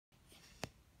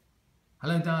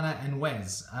Hello Dana and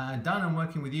Wes. Dana, I'm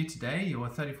working with you today. You're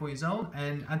 34 years old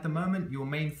and at the moment your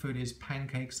main food is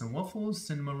pancakes and waffles,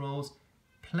 cinnamon rolls,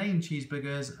 plain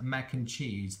cheeseburgers, mac and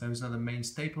cheese. Those are the main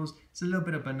staples. It's a little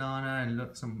bit of banana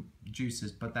and some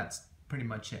juices, but that's pretty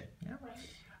much it. Yeah?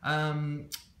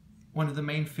 One of the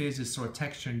main fears is sort of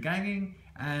texture and gagging,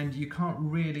 and you can't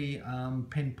really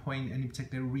pinpoint any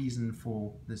particular reason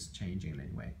for this changing in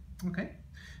any way. Okay,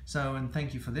 so and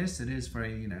thank you for this. It is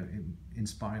very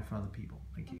inspiring for other people.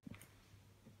 Thank you.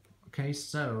 Okay,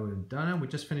 so Dana, we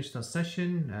just finished our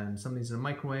session and something's in the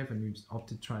microwave and we've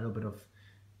opted to try a little bit of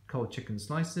cold chicken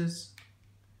slices.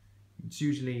 It's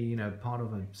usually part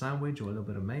of a sandwich or a little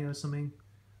bit of mayo or something,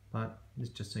 but it's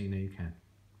just so you know you can.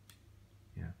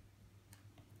 Yeah.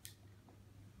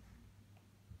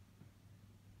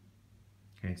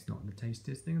 Okay, it's not the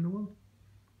tastiest thing in the world.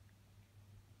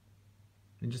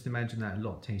 And just imagine that a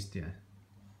lot tastier,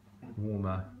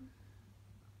 warmer,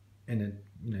 in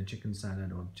a chicken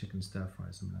salad or chicken stir fry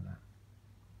or something like that.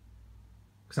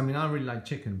 Because I mean, I really like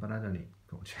chicken, but I don't eat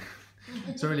cold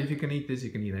chicken. So really, if you can eat this, you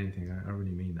can eat anything. I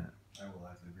really mean that. I will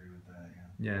have to agree with that,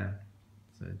 yeah. Yeah,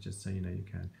 so just so you know you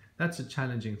can. That's a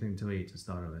challenging thing to eat to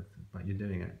start with, but you're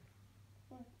doing it.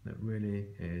 That really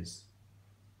is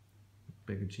a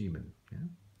big achievement, yeah?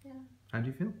 Yeah. How do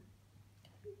you feel?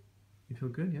 You feel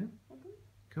good, yeah?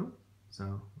 Cool.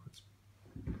 So,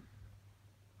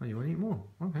 oh, you want to eat more?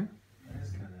 Okay. It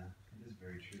is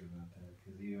very true about that,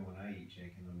 because even when I eat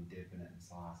chicken, I'm dipping it in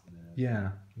sauce and then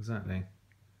Yeah, exactly.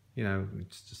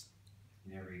 It's just...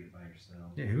 You never eat it by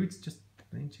yourself. Yeah, who eats just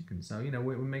plain chicken? So,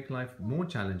 we make life more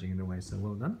challenging in a way, so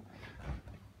well done.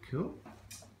 Cool.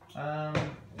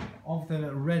 Of the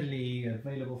readily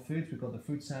available foods, we've got the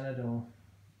fruit salad or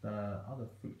the other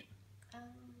fruit.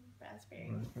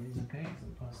 Raspberries. Raspberries, okay, so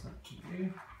I'll pass that to you.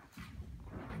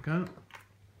 There you go.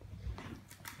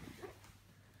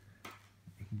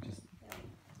 You can just,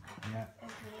 yeah.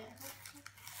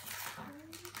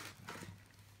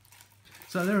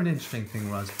 So they're an interesting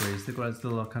thing, raspberries. They've got this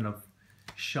little kind of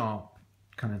sharp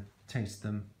kind of taste to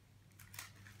them.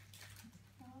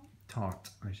 Tart,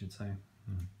 I should say.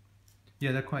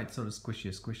 Yeah, they're quite sort of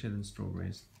squishier than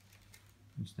strawberries.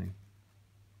 Interesting.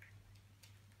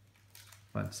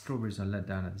 But strawberries are let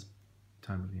down at this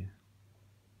time of year.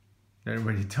 They're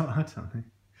really tart, aren't they?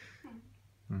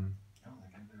 I don't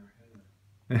think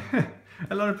I've ever had that.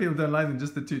 A lot of people don't like them,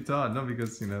 just they're too tart, not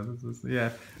because, yeah.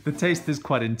 The taste is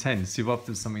quite intense. You've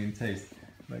opted something in taste,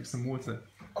 like some water.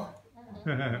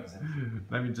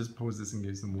 Let me just pause this and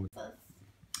give some water.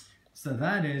 So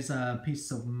that is a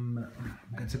piece of,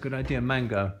 that's a good idea,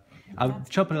 mango. I'll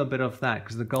chop a little bit off that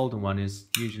because the golden one is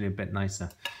usually a bit nicer.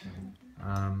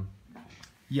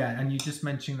 Yeah, and you just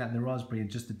mentioned that the raspberry,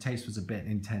 just the taste was a bit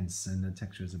intense and the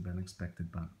texture was a bit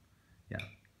unexpected, but yeah.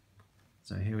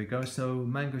 So here we go. So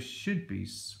mango should be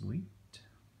sweet.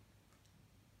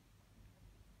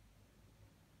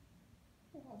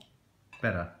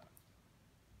 Better.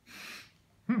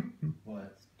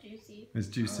 What? Juicy. It's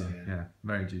juicy, Oh, yeah. yeah,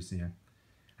 very juicy, yeah.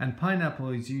 And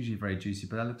pineapple is usually very juicy,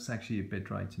 but that looks actually a bit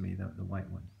dry to me, the white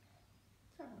one.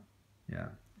 Oh. Yeah.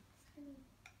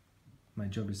 My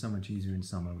job is so much easier in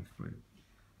summer with fruit.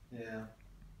 Yeah.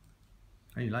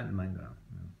 Oh, you like the mango?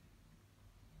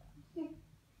 Yeah.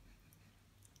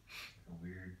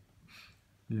 Weird.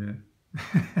 Yeah.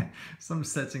 Some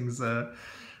settings I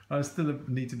still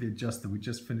need to be adjusted. We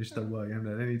just finished our work, haven't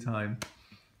at any time.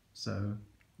 So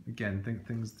again,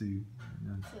 things do.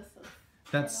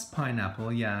 That's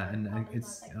pineapple, yeah, and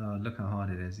it's look how hard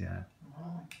it is, yeah.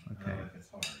 Okay. Oh, if it's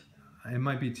hard. It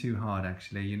might be too hard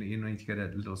actually. You need to get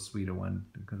a little sweeter one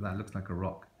because that looks like a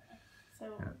rock.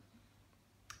 So yeah.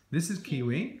 This is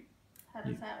kiwi. How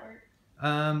does that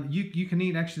work? You can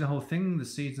eat actually the whole thing. The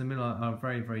seeds in the middle are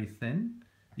very, very thin.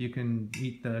 You can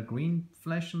eat the green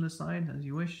flesh on the side as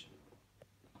you wish.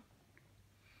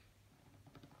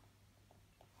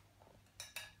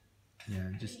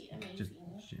 Yeah, just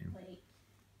shame. Like,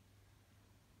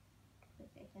 if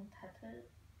I can touch it.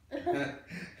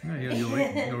 No,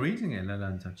 you're eating it, let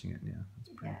alone touching it. Yeah, that's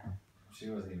pretty cool. She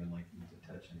wasn't even liking to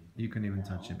touch anything. You couldn't even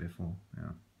touch it before.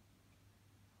 Yeah.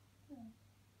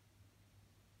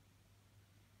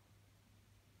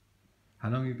 How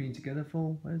long have you been together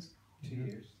for, Wes? 2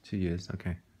 years. 2 years,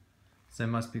 okay. So it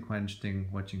must be quite interesting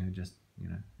watching her just,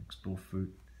 explore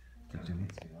fruit.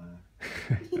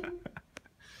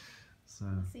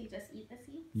 So you just eat the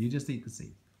seeds? you just eat the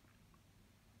seed.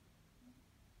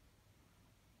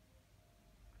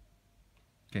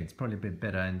 Okay, it's probably a bit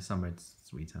better in summer, it's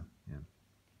sweeter, yeah.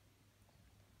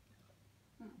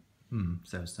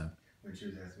 So. When she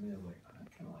was asking me, I was like, I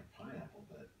kind of like pineapple,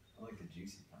 but I like the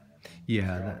juicy pineapple.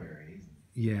 Yeah, Strawberries.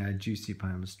 Yeah, juicy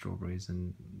pineapple strawberries,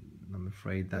 and I'm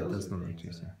afraid that Those does are not look things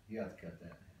juicy. that you have to cut that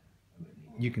in half. I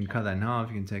wouldn't eat You can cut that in half,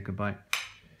 you can take a bite.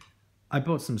 I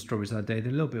bought some strawberries that day. They're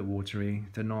a little bit watery.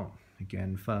 They're not,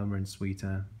 again, firmer and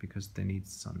sweeter because they need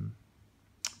sun.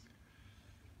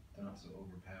 They're not so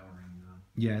overpowering though.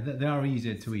 Yeah, they are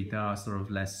easier to eat. They are sort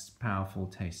of less powerful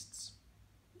tastes.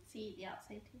 See the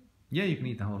outside too. Yeah, you can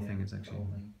eat the whole Yeah, thing. It's the actually, whole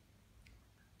thing.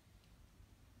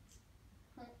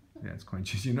 yeah, it's quite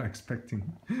juicy. You're not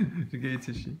expecting to get a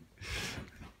tissue.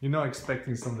 You're not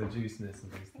expecting some of the juiciness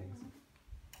of these things.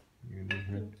 You're gonna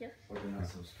do Thank you. Or they're not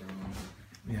so strong.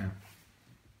 yeah,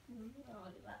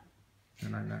 I'll do that. I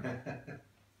like that.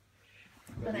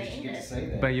 But at I least you ate get to it. say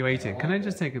that. But you ate it. Can I like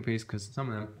just that. take a piece? Because some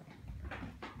of them.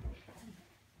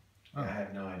 I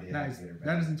have no idea. That, how is, good or that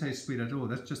bad. doesn't taste sweet at all.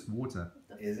 That's just water.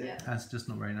 Is it? Yeah. That's just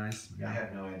not very nice. I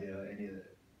have no idea any of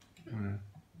that.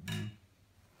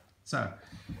 So,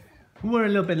 we're a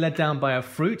little bit let down by our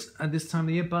fruit at this time of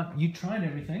the year, but you tried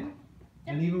everything.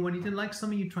 And even when you didn't like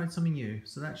something, you tried something new.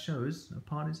 So that shows a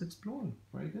part is exploring.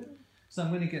 Very good. So I'm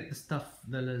going to get the stuff,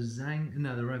 the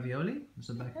the ravioli.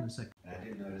 So back in a second. I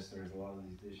did notice there's a lot of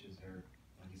these dishes are,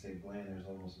 like you say, bland. There's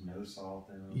almost no salt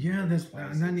in them. Yeah, no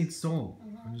and that needs salt.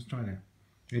 Mhm. I'm just trying to.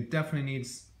 It definitely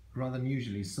needs, rather than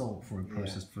usually, salt for a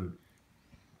processed food.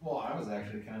 Well, I was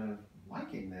actually kind of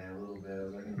liking that a little bit. I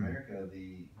was like, in America,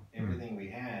 everything we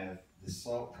have, the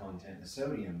salt content, the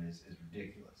sodium is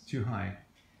ridiculous. Too high.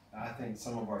 I think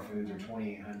some of our foods are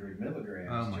 2,800 milligrams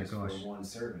Oh my just gosh. for one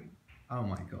serving. Oh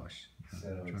my gosh. So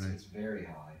I'm it's, trying it's very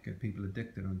high. to get people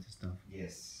addicted onto stuff.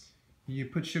 Yes. You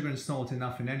put sugar and salt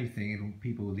enough in anything,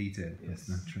 people will eat it. That's Yes.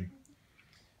 not true.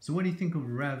 So what do you think of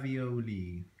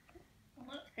ravioli? I'm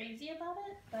not crazy about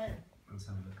it, but Let's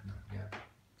have a look at that. Yeah.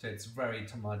 So it's very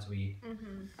tomatoey.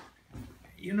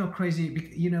 You're not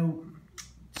crazy. You know,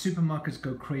 supermarkets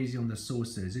go crazy on the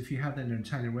sauces. If you have that in an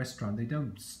Italian restaurant, they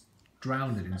don't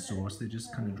drown it in sauce. They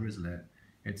just kind of drizzle it.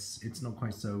 It's not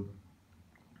quite so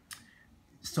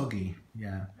soggy.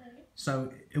 Yeah.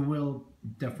 So it will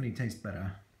definitely taste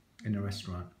better in a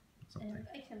restaurant or something. and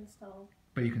I can still.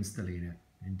 But you can still eat it,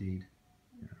 indeed.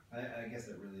 I guess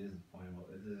that really is the point. Well,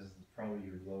 it is probably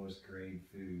your lowest grade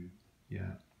food.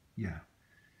 Yeah. Yeah.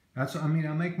 That's what I mean.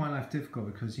 I make my life difficult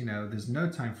because, you know, there's no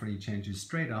time for any changes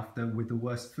straight after with the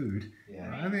worst food.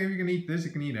 Yeah. I think if you can eat this,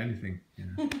 you can eat anything. You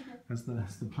know, that's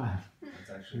the plan. That's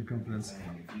actually Your confidence.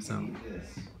 insane. If you So, can eat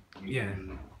this, you yeah.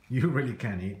 can eat. You really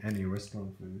can eat any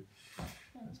restaurant food.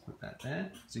 Let's put that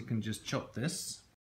there. So you can just chop this.